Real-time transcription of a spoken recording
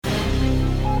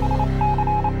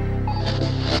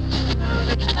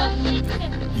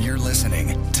You're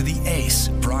listening to the ACE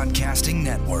Broadcasting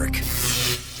Network.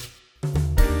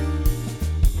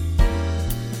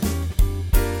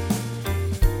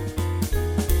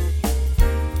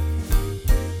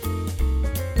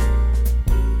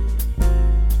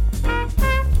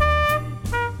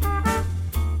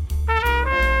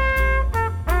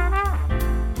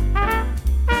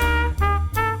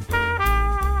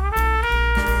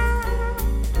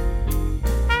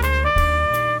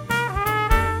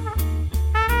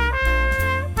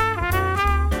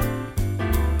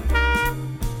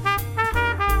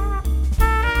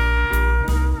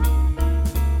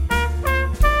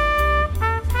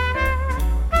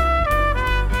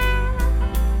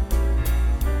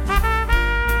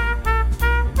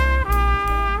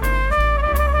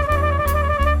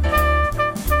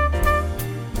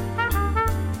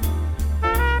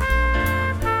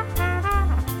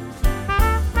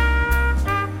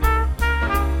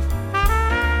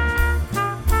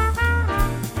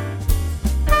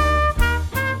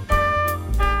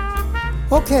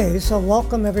 Okay, so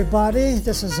welcome everybody.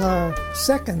 This is our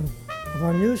second of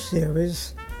our new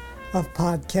series of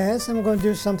podcasts, and we're going to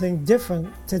do something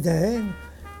different today and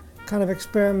kind of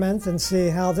experiment and see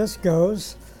how this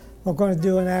goes. We're going to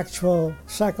do an actual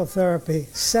psychotherapy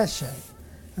session,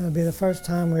 and it'll be the first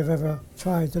time we've ever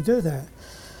tried to do that.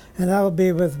 And that will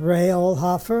be with Ray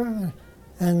Oldhafer,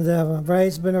 and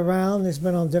Ray's been around. He's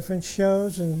been on different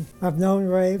shows, and I've known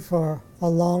Ray for a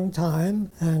long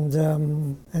time, and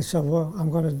so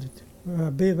I'm going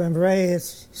to be, and Ray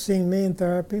has seen me in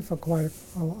therapy for quite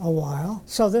a while.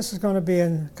 So this is going to be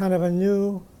kind of a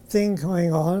new thing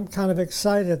going on. I'm kind of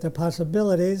excited at the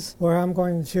possibilities where I'm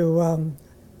going to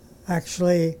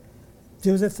actually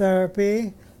do the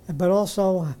therapy, but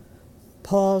also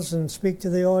pause and speak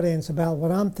to the audience about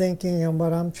what I'm thinking and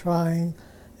what I'm trying,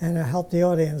 and help the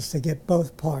audience to get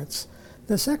both parts.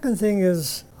 The second thing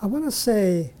is I want to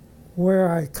say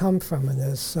where I come from in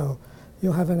this, so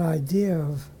you'll have an idea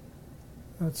of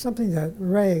something that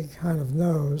Ray kind of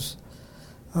knows,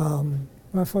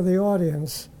 but for the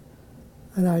audience,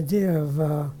 an idea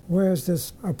of where's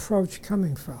this approach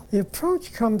coming from. The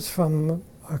approach comes from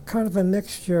a kind of a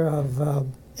mixture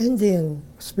of Indian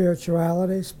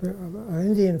spirituality,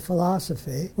 Indian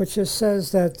philosophy, which just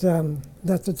says that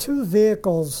the two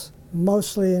vehicles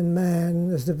mostly in man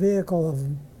is the vehicle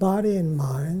of body and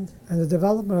mind, and the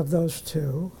development of those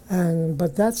two,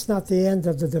 but that's not the end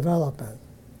of the development.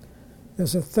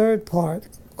 There's a third part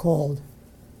called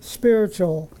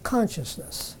spiritual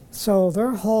consciousness. So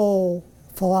their whole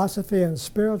philosophy and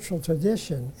spiritual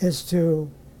tradition is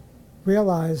to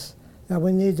realize that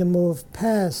we need to move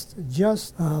past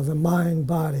just the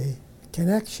mind-body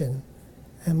connection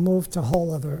and move to a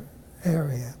whole other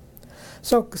area.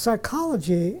 So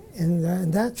psychology in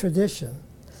that tradition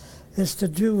is to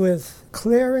do with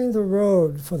clearing the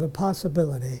road for the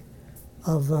possibility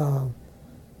of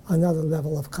another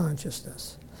level of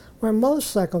consciousness, where most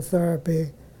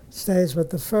psychotherapy stays with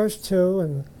the first two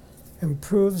and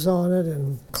improves on it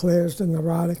and clears the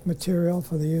neurotic material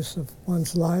for the use of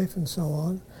one's life and so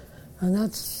on, and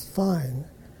that's fine.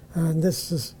 And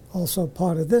this is also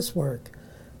part of this work.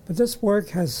 But this work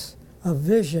has a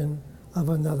vision of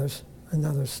another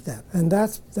step. And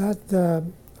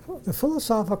the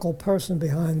philosophical person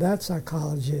behind that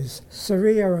psychology is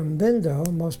Sri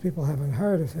Aurobindo. Most people haven't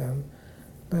heard of him,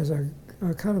 but he's a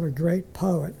kind of a great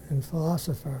poet and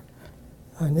philosopher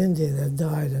in India that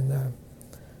died in the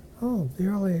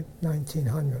early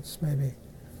 1900s, maybe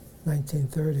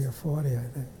 1930 or 40, I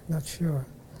think, not sure.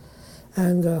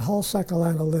 And the whole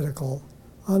psychoanalytical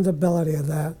underbelly of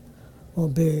that will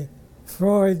be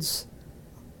Freud's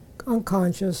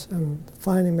unconscious and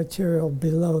finding material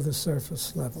below the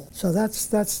surface level. So that's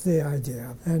the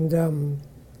idea. And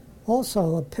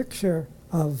also a picture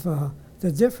of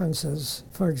the differences,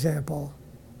 for example,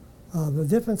 the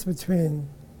difference between,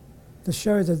 to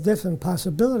show the different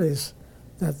possibilities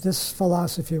that this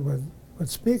philosophy would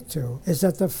speak to, is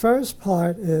that the first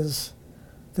part is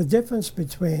the difference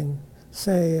between,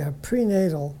 say, a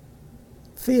prenatal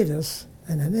fetus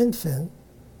and an infant,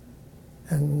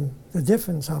 and the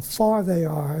difference, how far they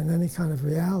are in any kind of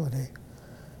reality.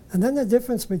 And then the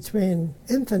difference between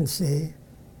infancy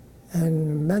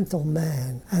and mental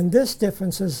man. And this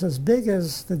difference is as big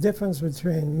as the difference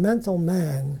between mental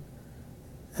man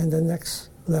and the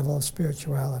next level of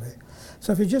spirituality.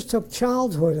 So if you just took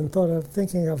childhood and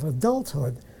thinking of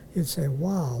adulthood, you'd say,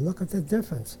 wow, look at the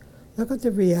difference. Look at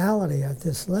the reality at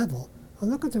this level. Well,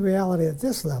 look at the reality at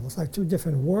this level. It's like two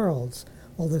different worlds.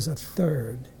 Well, there's a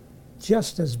third,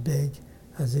 just as big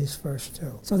as these first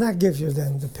two. So that gives you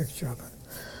then the picture of it.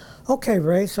 Okay,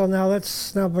 Ray, so now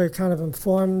we've kind of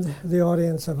informed the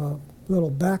audience of a little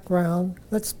background.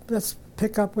 Let's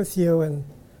pick up with you, and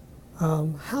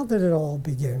how did it all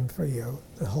begin for you,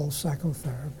 the whole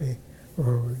psychotherapy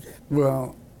road?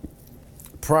 Well,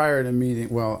 prior to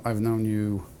meeting, I've known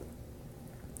you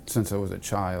since I was a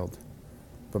child,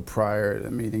 but prior to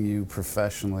meeting you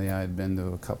professionally, I had been to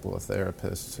a couple of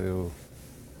therapists who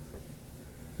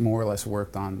more or less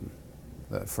worked on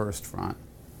the first front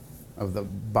of the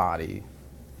body,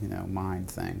 mind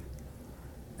thing.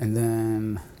 And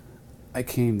then I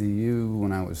came to you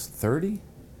when I was 30.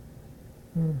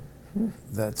 Mm-hmm.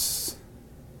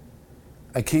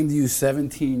 I came to you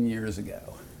 17 years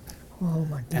ago. Oh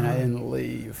my God. And I didn't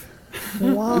leave.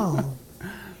 Wow.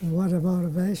 What a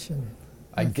motivation.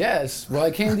 I guess. Well,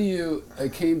 I came to you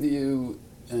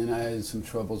and I had some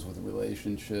troubles with the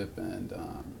relationship and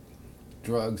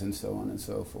drugs and so on and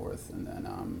so forth. And then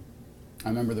I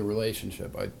remember the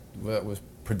relationship. That was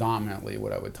predominantly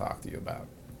what I would talk to you about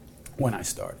when I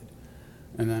started.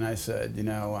 And then I said,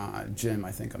 Jim,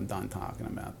 I think I'm done talking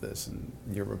about this. And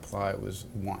your reply was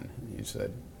one. You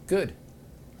said, good.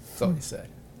 That's all you said.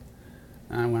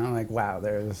 And I went like, wow,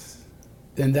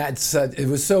 and that's, it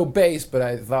was so base, but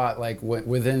I thought like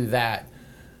within that,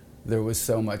 there was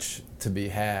so much to be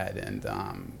had. And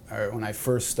when I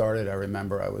first started, I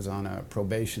remember I was on a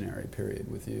probationary period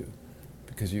with you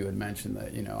because you had mentioned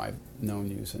that, I've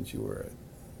known you since you were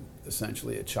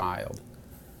essentially a child.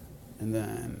 And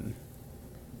then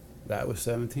that was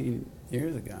 17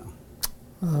 years ago.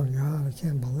 Oh, God, I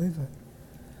can't believe it.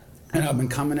 And I've been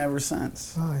coming ever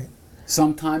since. Right.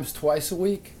 Sometimes twice a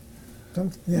week.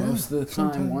 Most of the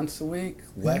time, once a week.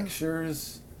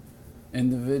 Lectures,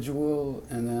 individual,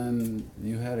 and then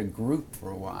you had a group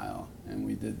for a while, and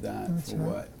we did that for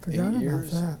what, Forgot 8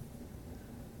 years? About that.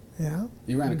 Yeah.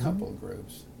 You ran a couple of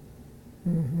groups.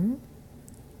 Mm-hmm.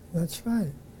 That's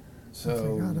right.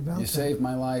 So you saved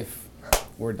my life.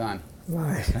 We're done.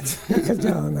 Right. You could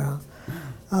go now.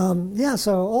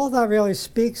 So all that really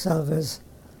speaks of is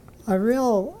a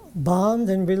real bond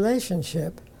and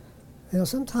relationship.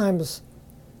 Sometimes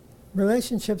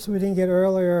relationships we didn't get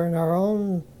earlier in our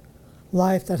own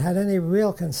life that had any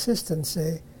real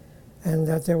consistency and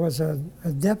that there was a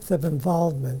depth of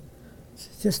involvement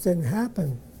just didn't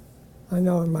happen. I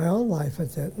know in my own life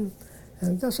it didn't,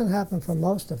 and it doesn't happen for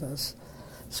most of us.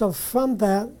 So from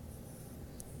that,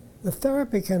 the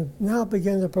therapy can now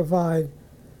begin to provide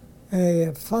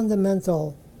a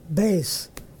fundamental base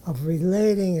of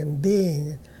relating and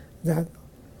being that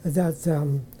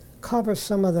covers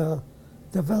some of the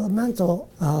developmental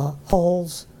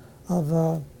holes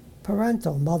of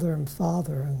parental, mother and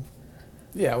father. And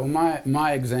yeah, well,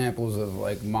 my examples of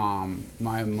like my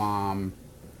mom,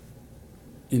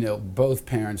 both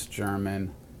parents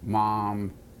German,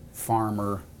 mom,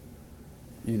 farmer,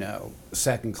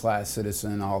 second-class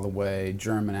citizen all the way,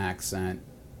 German accent,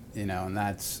 and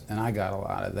I got a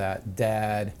lot of that.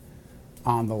 Dad,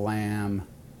 on the lam,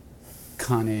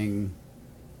 cunning,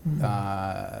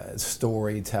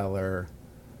 storyteller,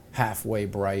 halfway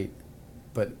bright,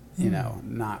 but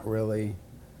not really.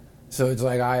 So it's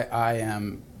like I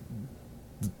am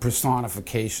the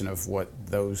personification of what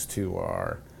those two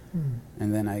are.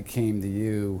 And then I came to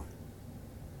you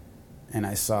and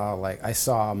I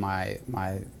saw my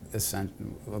lie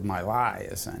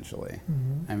essentially.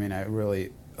 I mean, it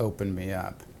really opened me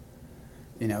up,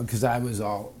 because I was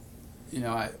all,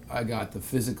 I got the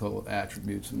physical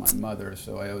attributes of my mother,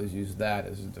 so I always used that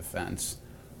as a defense.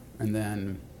 And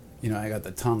then, I got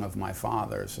the tongue of my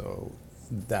father, so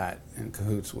that in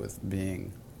cahoots with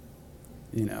being,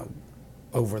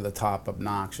 over the top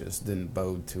obnoxious didn't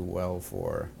bode too well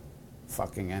for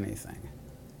fucking anything.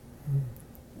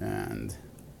 And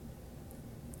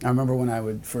I remember when I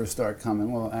would first start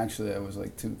coming, well, actually I was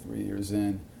like 2-3 years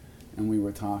in, and we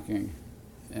were talking,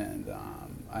 and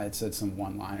I had said some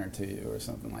one-liner to you or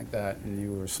something like that, and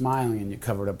you were smiling and you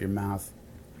covered up your mouth.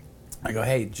 I go,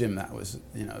 hey, Jim, that was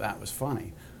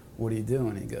funny. What are you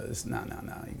doing? He goes, no.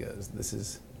 He goes, this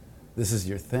is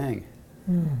your thing.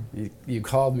 You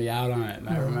called me out on it, and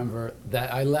I remember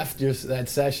that I left that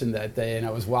session that day, and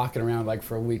I was walking around like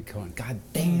for a week going, God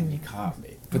damn, you caught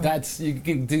me. But you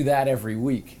can do that every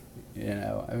week,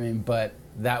 but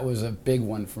that was a big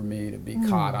one for me to be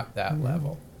caught at that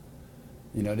level.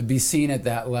 To be seen at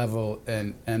that level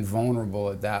and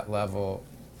vulnerable at that level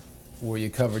where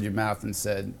you covered your mouth and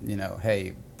said,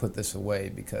 hey, put this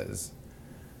away because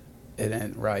it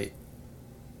ain't right.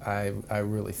 I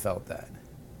really felt that.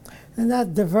 And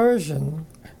that diversion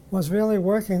was really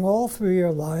working all through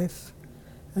your life.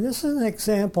 And this is an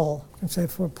example, and say,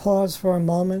 pause for a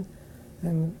moment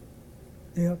and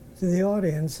to the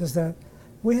audience is that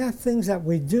we have things that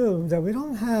we do that we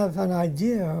don't have an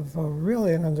idea of or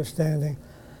really an understanding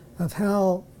of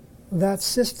how that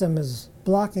system is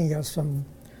blocking us from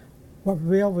what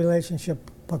real relationship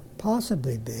could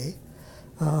possibly be.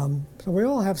 So we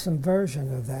all have some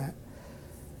version of that.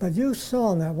 But you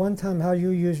saw in that one time how you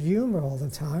used humor all the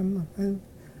time, and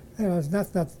there's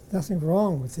nothing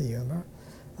wrong with the humor.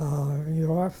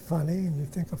 You are funny, and you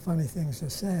think of funny things to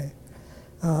say.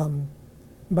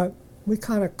 But we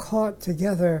kind of caught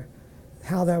together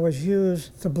how that was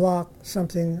used to block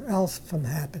something else from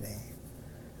happening.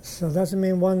 So it doesn't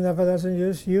mean one never doesn't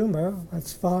use humor.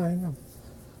 That's fine.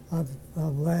 I've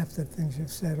laughed at things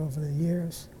you've said over the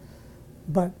years.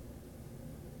 But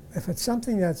if it's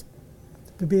something that's,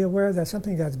 to be aware that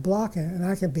something that's blocking, and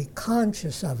I can be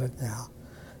conscious of it now,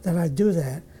 that I do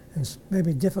that in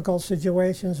maybe difficult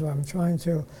situations where I'm trying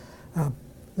to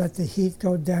let the heat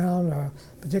go down, or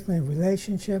particularly in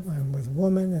relationship and with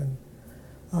women, and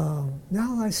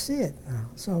now I see it now.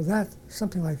 So that,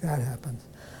 something like that happens.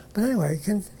 But anyway,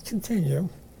 continue.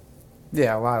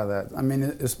 Yeah, a lot of that. I mean,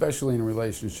 especially in a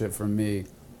relationship for me,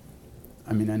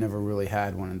 I mean, I never really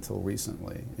had one until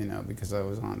recently, you know, because I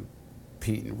was on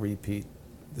repeat and repeat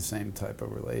the same type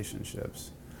of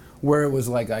relationships, where it was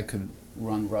like I could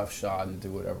run roughshod and do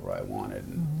whatever I wanted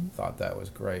and thought that was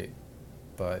great,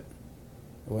 but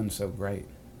it wasn't so great.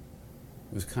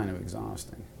 It was kind of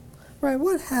exhausting. Right.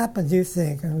 What happened, do you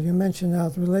think? And you mentioned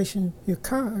the relationship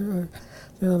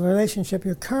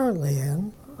you're currently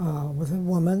in with a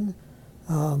woman,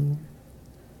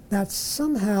 that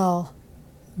somehow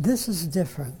this is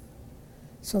different.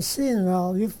 So seeing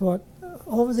now, you've brought,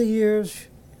 over the years,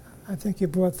 I think you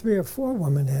brought 3 or 4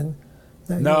 women in.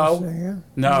 That No. you were saying,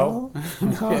 No.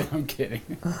 No? I'm kidding.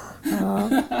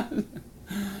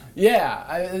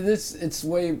 Yeah, it's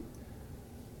way...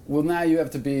 Well, now you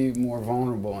have to be more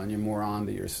vulnerable and you're more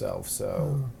onto yourself,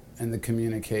 so... And the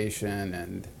communication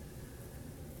and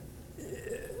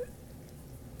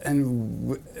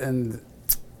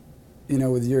you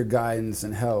know, with your guidance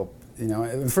and help, you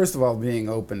know, first of all, being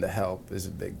open to help is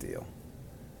a big deal.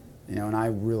 You know, and I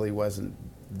really wasn't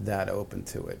that open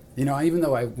to it. You know, even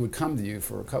though I would come to you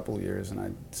for a couple of years and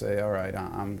I'd say, all right,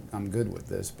 I'm good with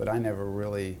this, but I never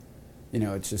really, you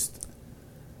know, it's just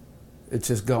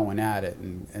going at it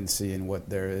and seeing what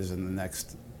there is in the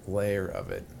next layer of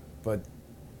it. But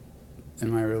in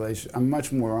my relationship, I'm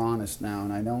much more honest now,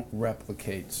 and I don't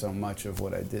replicate so much of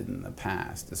what I did in the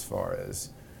past as far as,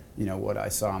 you know, what I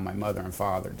saw my mother and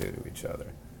father do to each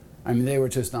other. I mean, they were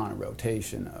just on a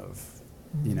rotation of,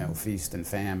 you know, feast and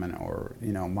famine, or,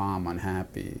 you know, mom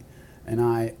unhappy. And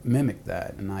I mimicked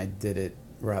that, and I did it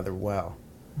rather well.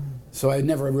 So I'd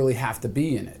never really have to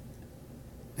be in it.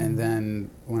 And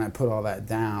then when I put all that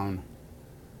down,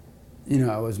 you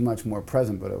know, I was much more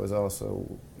present, but I was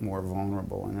also more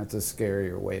vulnerable, and that's a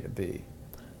scarier way to be.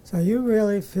 So you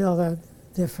really feel that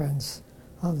difference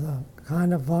of the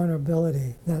kind of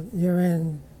vulnerability that you're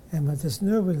in, and with this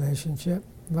new relationship,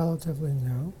 relatively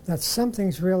new, that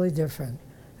something's really different.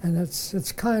 And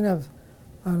it's kind of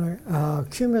an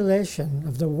accumulation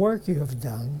of the work you have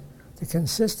done, the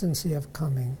consistency of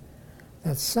coming,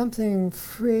 that something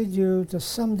freed you to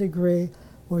some degree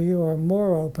where you are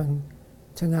more open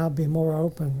to now be more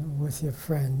open with your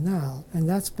friend now. And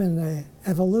that's been an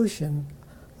evolution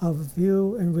of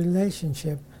you in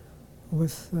relationship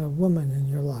with a woman in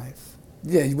your life.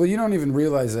 Yeah, well, you don't even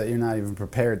realize that you're not even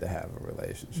prepared to have a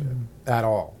relationship at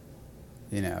all.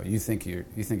 You know, you think you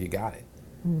got it.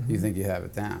 You think you have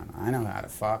it down. I know how to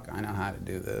fuck. I know how to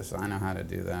do this. I know how to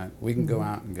do that. We can go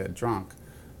out and get drunk.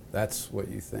 That's what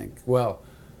you think. Well,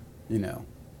 you know,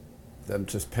 I'm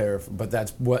just paraphrasing, but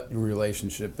that's what a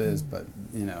relationship is. But,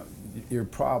 you know, you're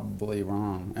probably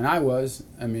wrong. And I was.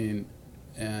 I mean,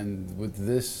 and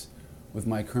with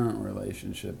my current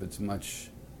relationship,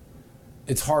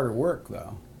 it's harder work,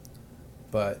 though.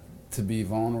 But to be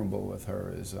vulnerable with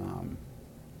her is,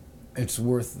 it's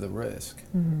worth the risk.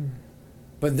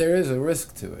 But there is a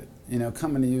risk to it. You know,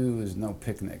 coming to you is no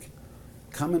picnic.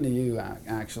 Coming to you,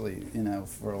 actually, you know,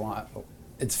 for a lot,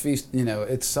 it's feast. You know,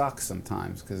 it sucks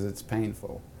sometimes because it's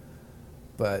painful,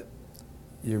 but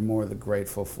you're more than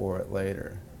grateful for it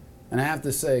later. And I have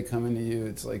to say, coming to you,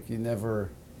 it's like you never.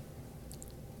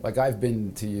 Like I've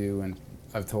been to you and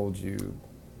I've told you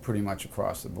pretty much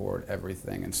across the board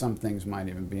everything, and some things might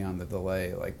even be on the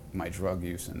delay, like my drug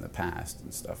use in the past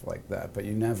and stuff like that. But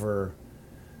you never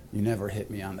hit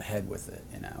me on the head with it,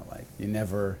 you know, like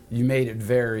you made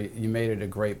it a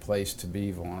great place to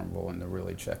be vulnerable and to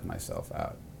really check myself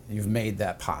out, you've made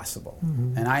that possible.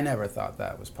 And I never thought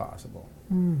that was possible.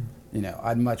 You know,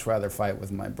 I'd much rather fight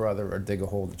with my brother or dig a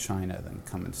hole to China than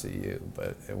come and see you,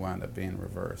 but it wound up being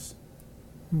reverse.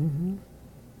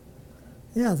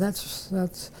 Yeah, that's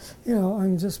you know,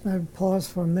 I'm just going to pause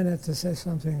for a minute to say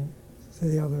something to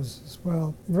the others as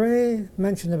well. Ray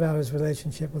mentioned about his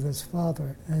relationship with his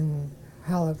father and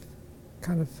how it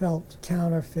kind of felt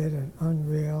counterfeit and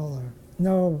unreal, or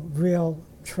no real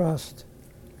trust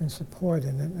and support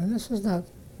in it. And this is not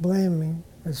blaming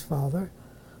his father,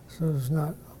 so he's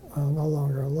not no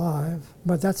longer alive.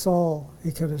 But that's all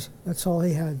he that's all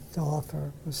he had to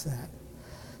offer, was that.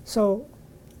 So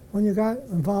when you got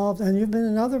involved, and you've been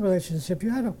in other relationships, you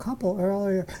had a couple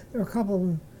earlier, there were a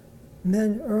couple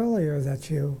men earlier that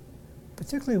you,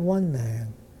 particularly one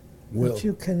man, Will. that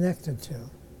you connected to.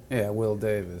 Yeah, Will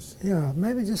Davis. Yeah,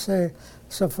 maybe just say,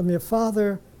 so from your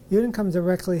father, you didn't come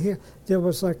directly here. There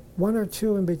was like one or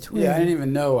two in between. Yeah, I didn't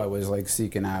even know I was like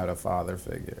seeking out a father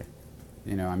figure.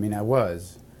 You know, I mean, I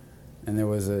was. And there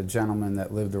was a gentleman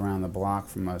that lived around the block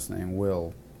from us named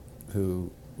Will,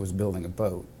 who was building a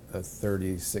boat, a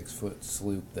 36-foot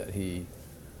sloop that he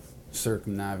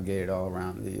circumnavigated all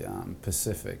around the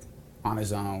Pacific on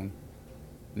his own.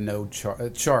 No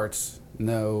charts,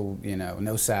 no, you know,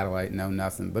 no satellite, no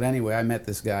nothing. But anyway, I met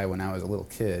this guy when I was a little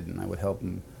kid, and I would help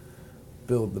him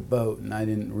build the boat, and I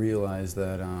didn't realize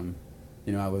that,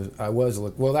 you know, I was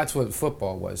well, that's what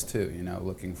football was too, you know,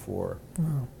 looking for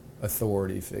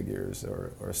authority figures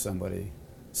or somebody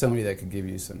that could give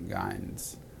you some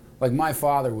guidance. Like my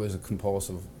father was a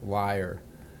compulsive liar,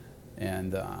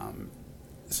 and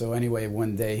so anyway,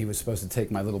 one day he was supposed to take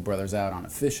my little brothers out on a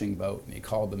fishing boat, and he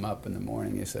called them up in the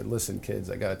morning. He said, "Listen, kids,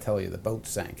 I got to tell you, the boat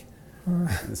sank."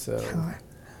 And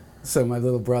so my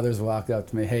little brothers walked up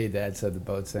to me, "Hey, Dad said the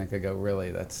boat sank." I go,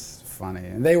 "Really? That's funny."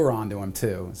 And they were onto him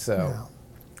too, so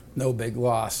no big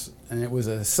loss. And it was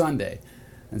a Sunday,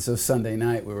 and so Sunday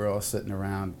night we were all sitting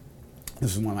around.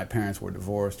 This is when my parents were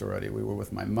divorced already. We were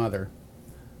with my mother,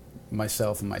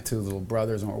 myself and my two little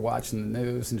brothers, and we're watching the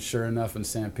news, and sure enough, in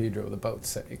San Pedro, the boat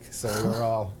sank. So we were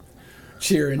all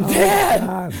cheering,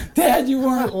 "Dad! Dad, you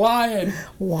weren't lying.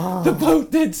 Wow. The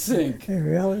boat did sink. It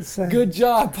really sank. Good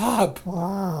job, Pop."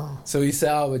 Wow. So he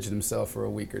salvaged himself for a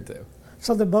week or two.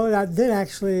 So the boat did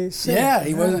actually sink. Yeah,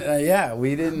 he wasn't,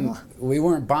 we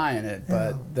weren't buying it,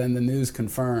 but then the news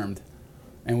confirmed,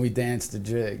 and we danced a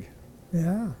jig.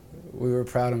 Yeah. We were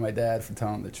proud of my dad for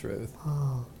telling the truth.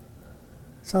 Oh.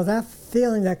 So that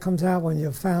feeling that comes out when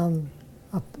you found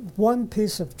one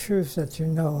piece of truth that you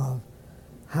know of,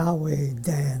 how we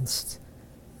danced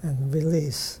and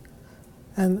release.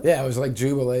 And yeah, it was like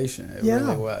jubilation. It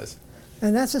really was.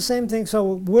 And that's the same thing.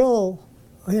 So Will,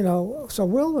 you know,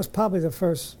 Will was probably the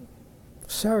first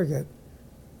surrogate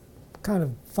kind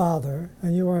of father,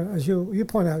 and you weren't, as you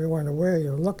point out, you weren't aware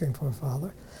you were looking for a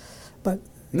father. But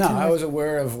no, I was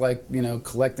aware of, like, you know,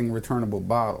 collecting returnable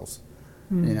bottles,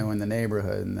 you know, in the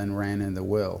neighborhood, and then ran into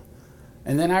Will.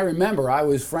 And then I remember I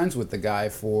was friends with the guy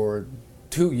for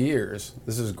 2 years.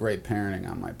 This is great parenting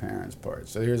on my parents' part.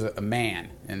 So here's a man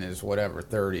in his whatever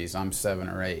 30s, I'm 7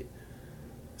 or 8,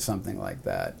 something like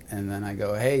that. And then I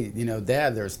go, "Hey, you know,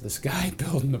 Dad, there's this guy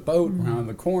building a boat around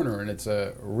the corner, and it's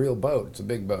a real boat. It's a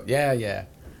big boat." Yeah.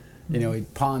 You know,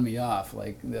 he'd pawn me off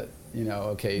like that. You know,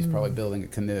 okay, he's probably building a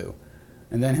canoe.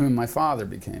 And then him and my father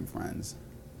became friends.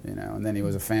 You know, and then he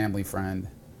was a family friend,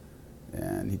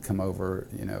 and he'd come over,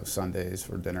 you know, Sundays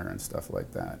for dinner and stuff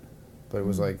like that. But it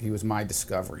was like he was my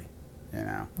discovery, you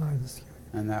know.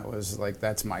 And that was like,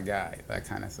 that's my guy, that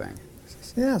kind of thing.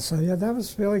 Yeah, so that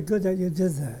was really good that you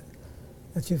did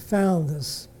that you found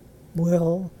this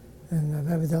Will, and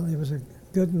evidently he was a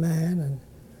good man, and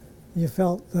you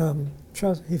felt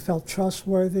he felt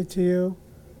trustworthy to you,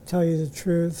 tell you the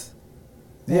truth.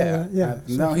 Yeah.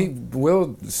 No,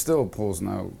 Will still pulls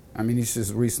no. I mean, he's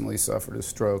just recently suffered a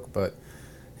stroke, but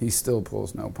he still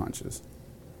pulls no punches.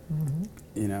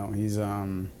 You know, he's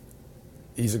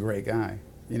a great guy.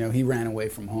 You know, he ran away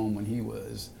from home when he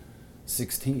was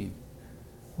 16.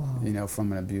 Wow. You know,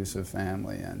 from an abusive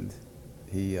family, and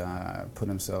he put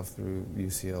himself through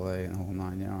UCLA and the whole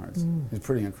 9 yards. It's a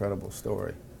pretty incredible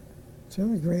story. It's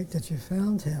really great that you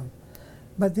found him.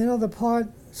 But you know, the part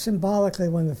symbolically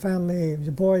when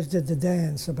the boys did the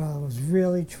dance about it was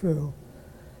really true.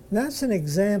 That's an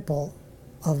example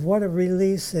of what a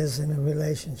release is in a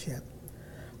relationship.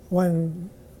 When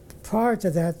prior to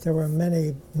that there were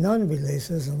many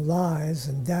non-releases and lies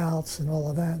and doubts and all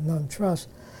of that, non-trust.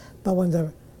 But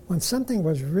when something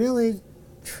was really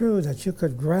true that you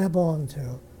could grab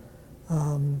onto,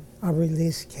 a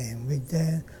release came.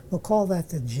 We'll call that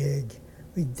the jig.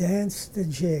 We danced the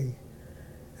jig.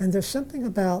 And there's something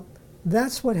about,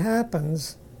 that's what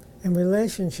happens in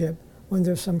relationship when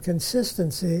there's some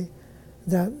consistency,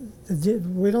 that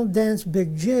we don't dance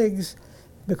big jigs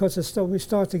because we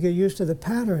start to get used to the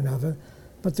pattern of it,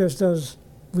 but there's those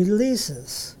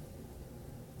releases.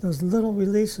 Those little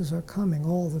releases are coming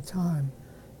all the time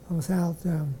without,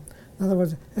 in other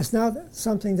words, it's not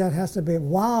something that has to be,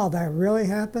 wow, that really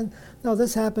happened. No,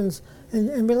 this happens,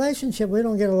 in relationship, we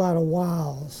don't get a lot of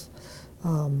wows.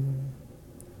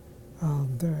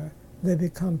 They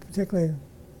become particularly,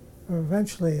 or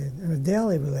eventually in a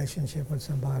daily relationship with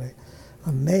somebody,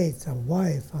 a mate, a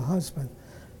wife, a husband.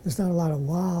 There's not a lot of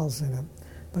wows in it,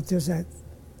 but there's that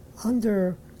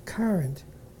undercurrent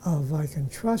of I can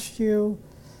trust you,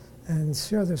 and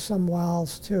sure, there's some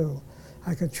wows too.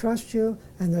 I could trust you,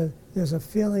 and there's a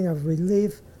feeling of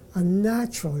relief,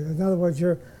 unnaturally. In other words,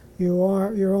 you're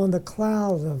on the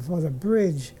cloud or the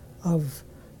bridge of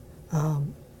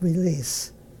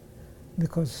release,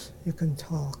 because you can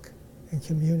talk and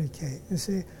communicate. You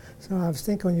see, so I was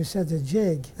thinking when you said the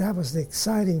jig, that was the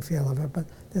exciting feel of it. But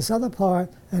this other part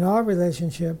in our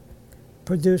relationship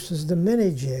produces the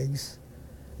mini jigs.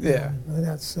 Yeah, and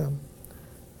that's.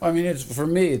 I mean, for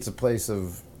me, it's a place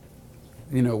of,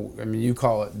 I mean, you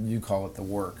call it the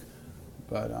work,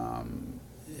 but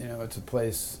it's a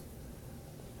place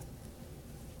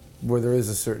where there is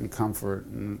a certain comfort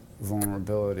and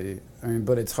vulnerability. I mean,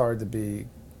 but it's hard to be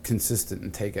consistent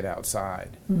and take it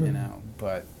outside,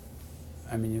 But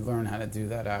I mean, you learn how to do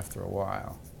that after a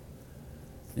while.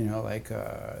 Like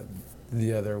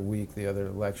the other week, the other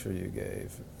lecture you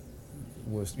gave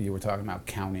you were talking about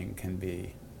counting can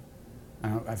be.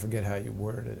 I forget how you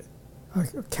worded it.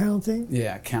 Counting?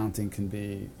 Yeah, counting can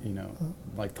be,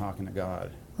 like talking to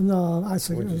God. No, I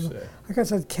said. What'd you say? Like I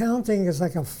said, counting is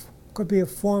like could be a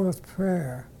form of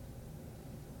prayer.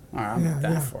 All right, I'm not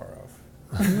that far off.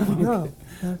 No.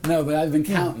 No, but I've been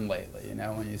counting lately,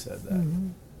 when you said that. Mm-hmm.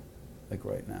 Like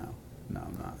right now. No,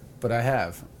 I'm not. But I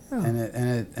have. Yeah.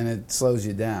 And it slows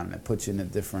you down. It puts you in a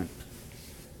different,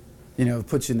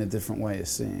 way of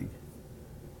seeing.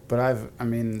 But I've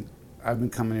been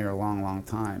coming here a long, long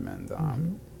time,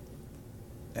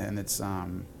 and it's,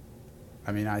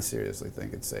 I seriously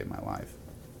think it saved my life.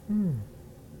 Mm.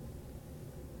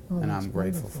 Oh, and I'm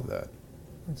grateful wonderful. for that.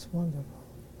 That's wonderful.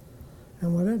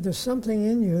 And there's something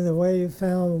in you, the way you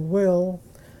found Will,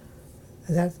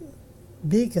 that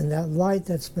beacon, that light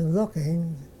that's been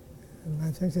looking, and I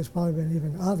think there's probably been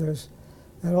even others,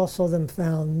 that also then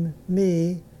found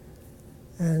me,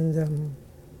 and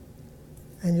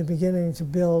you're beginning to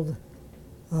build,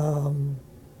 and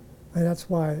that's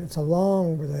why it's a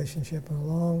long relationship and a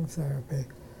long therapy,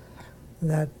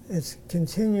 that it's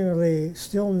continually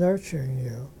still nurturing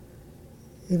you,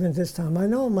 even this time. I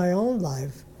know in my own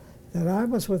life that I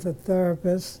was with a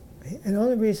therapist, and the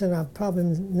only reason I'm probably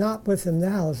not with him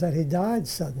now is that he died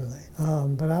suddenly.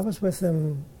 But I was with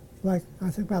him, like, I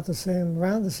think around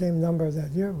the same number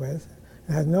that you're with.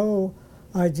 I had no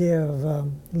idea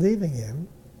of leaving him.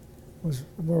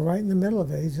 We're right in the middle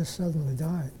of it. He just suddenly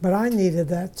died. But I needed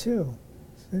that too.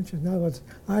 It's interesting. In other words,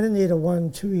 I didn't need a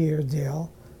 1-2 year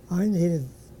deal. I needed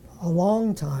a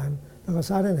long time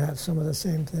because I didn't have some of the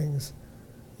same things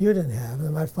you didn't have.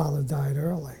 And my father died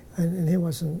early. And he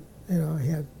wasn't, he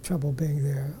had trouble being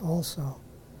there also.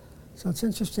 So it's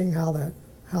interesting how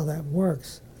that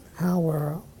works. How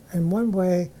we're, in one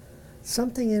way,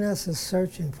 something in us is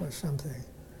searching for something,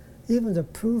 even to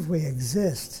prove we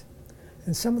exist.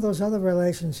 In some of those other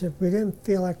relationships, we didn't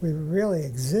feel like we really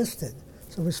existed.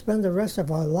 So we spend the rest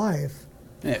of our life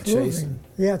chasing.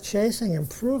 Yeah, chasing and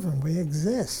proving we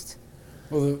exist.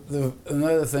 Well,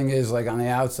 another thing is, like on the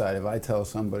outside, if I tell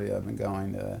somebody I've been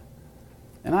going to,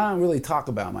 and I don't really talk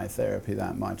about my therapy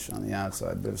that much on the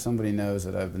outside, but if somebody knows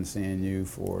that I've been seeing you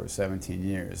for 17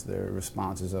 years, their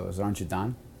response is always, aren't you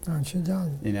done? Aren't you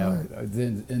done? Right.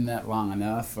 Isn't that long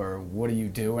enough? Or what are you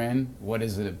doing? What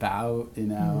is it about?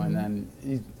 And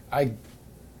then I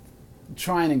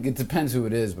try and, it depends who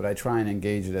it is, but I try and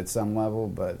engage it at some level,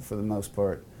 but for the most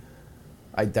part,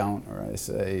 I don't, or I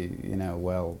say,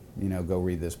 go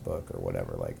read this book or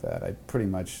whatever like that. I pretty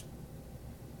much,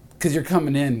 because you're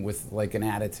coming in with like an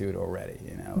attitude already,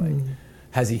 like,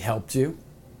 has he helped you?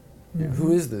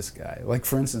 Who is this guy? Like,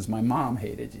 for instance, my mom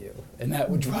hated you, and that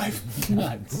would drive me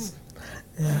nuts.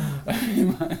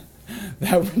 Yeah.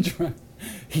 That would drive.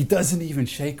 He doesn't even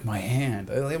shake my hand.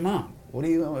 I'm like, Mom, what are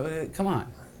you? Come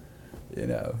on,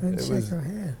 Didn't shake her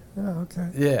hand. Oh, okay.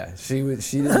 Yeah, she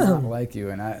did not like you,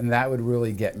 and that would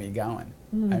really get me going.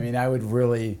 I mean, I would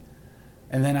really,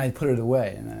 And then I put it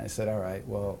away, and then I said, all right,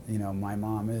 well, you know, my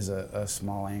mom is a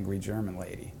small, angry German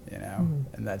lady, you know,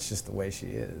 and that's just the way she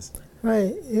is.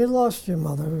 Right. You lost your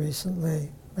mother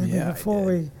recently. Maybe Yeah, before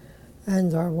we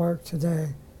end our work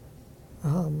today,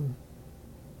 where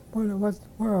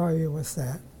are you with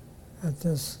that at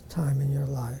this time in your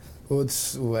life? Well,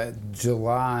 it's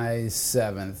July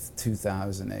 7th,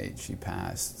 2008, she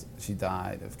passed. She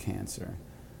died of cancer.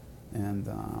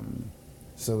 And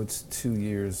so it's 2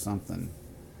 years something.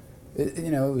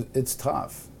 It's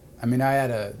tough. I mean,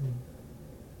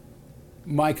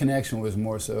 my connection was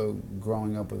more so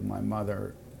growing up with my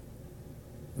mother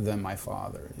than my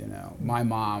father, you know. My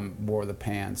mom wore the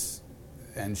pants,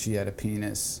 and she had a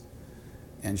penis,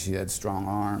 and she had strong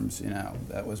arms, you know.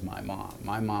 That was my mom.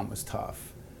 My mom was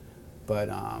tough. But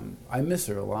I miss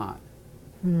her a lot,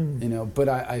 you know, but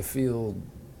I feel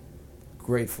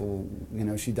grateful, you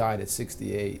know. She died at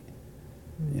 68,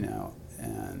 you know,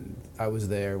 and I was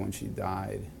there when she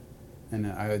died, and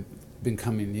I had been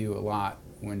coming to you a lot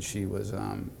when she was,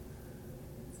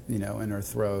 you know, in her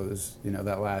throes. You know,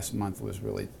 that last month was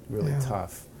really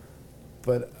tough,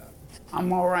 but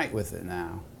I'm all right with it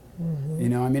now. You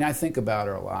know, I mean, I think about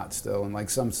her a lot still, and like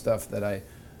some stuff that I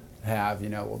have, you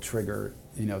know, will trigger,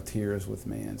 you know, tears with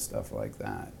me and stuff like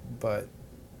that. But,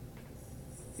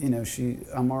 you know,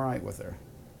 I'm all right with her.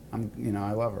 You know,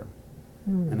 I love her,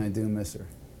 and I do miss her.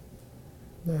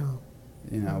 Yeah.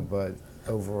 You know, but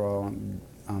overall,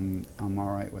 I'm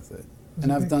all right with it.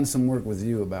 And I've done some work with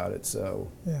you about it, so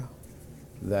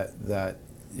that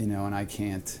you know, and I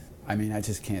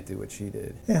just can't do what she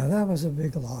did. Yeah, that was a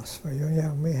big loss for you.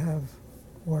 Yeah, we have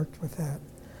worked with that.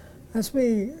 As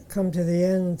we come to the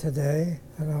end today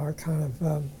at our kind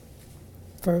of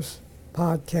first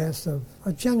podcast of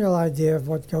a general idea of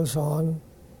what goes on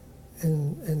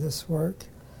in this work,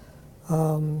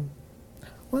 one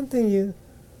thing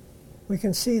we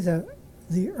can see that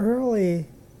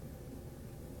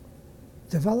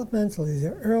developmentally,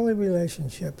 the early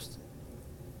relationships,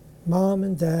 mom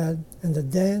and dad, and the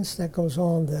dance that goes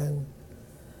on then,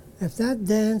 if that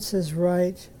dance is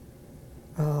right,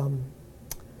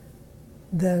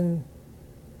 then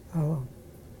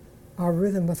our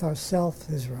rhythm with ourself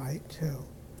is right too.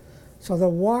 So the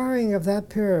wiring of that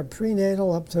period,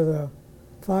 prenatal up to the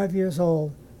 5 years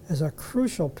old, is a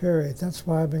crucial period. That's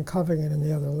why I've been covering it in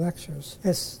the other lectures.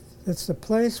 It's the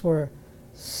place where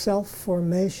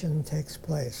self-formation takes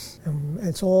place, and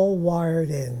it's all wired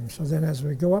in. So then as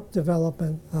we go up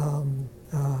development,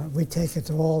 we take it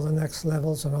to all the next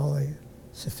levels and only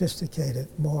sophisticate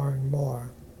it more and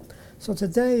more. So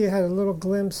today you had a little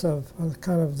glimpse of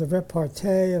kind of the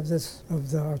repartee of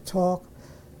our talk,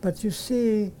 but you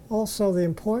see also the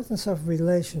importance of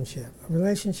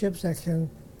relationships that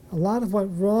can, a lot of what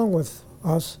wrong with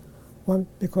us went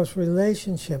because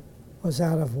relationship was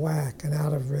out of whack and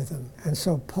out of rhythm. And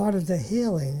so part of the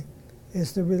healing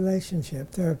is the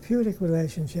relationship, therapeutic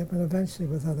relationship, and eventually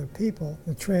with other people,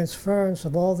 the transference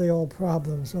of all the old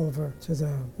problems over to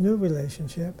the new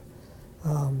relationship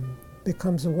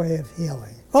becomes a way of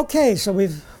healing. Okay, so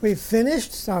we've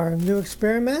finished our new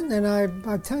experiment, and I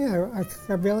tell you, I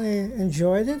really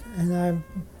enjoyed it, and I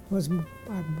was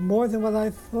more than what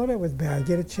I thought it would be. I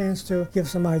get a chance to give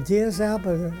some ideas out,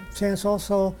 but a chance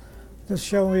also to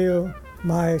show you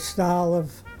my style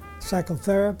of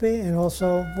psychotherapy and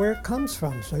also where it comes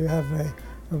from, so you have a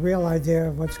real idea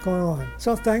of what's going on.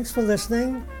 So thanks for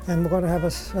listening, and we're going to have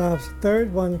a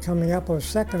third one coming up, or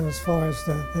second as far as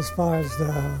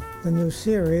the new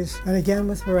series, and again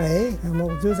with Ray, and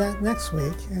we'll do that next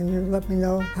week, and you let me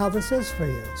know how this is for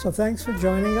you. So thanks for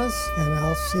joining us, and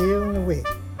I'll see you in a week.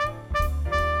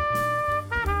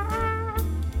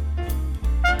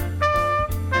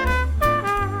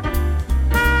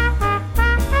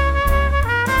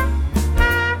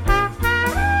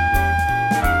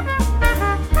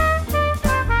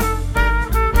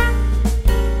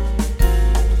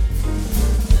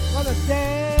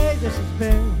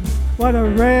 What a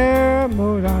rare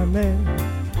mood I'm in,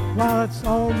 while it's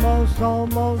almost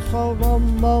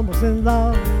in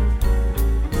love.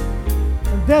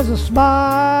 And there's a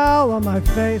smile on my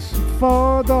face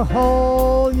for the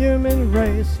whole human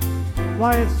race.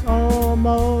 Why, it's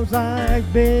almost like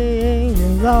being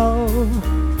in love.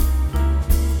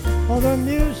 All the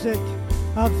music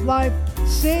of life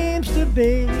seems to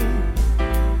be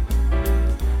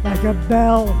like a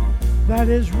bell that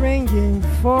is ringing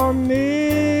for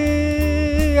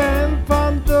me. And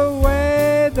from the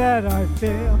way that I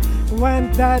feel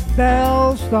when that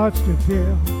bell starts to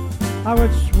peal, I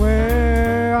would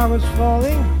swear I was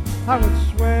falling, I would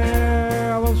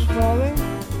swear I was falling.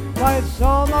 Why, it's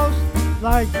almost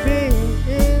like being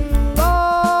in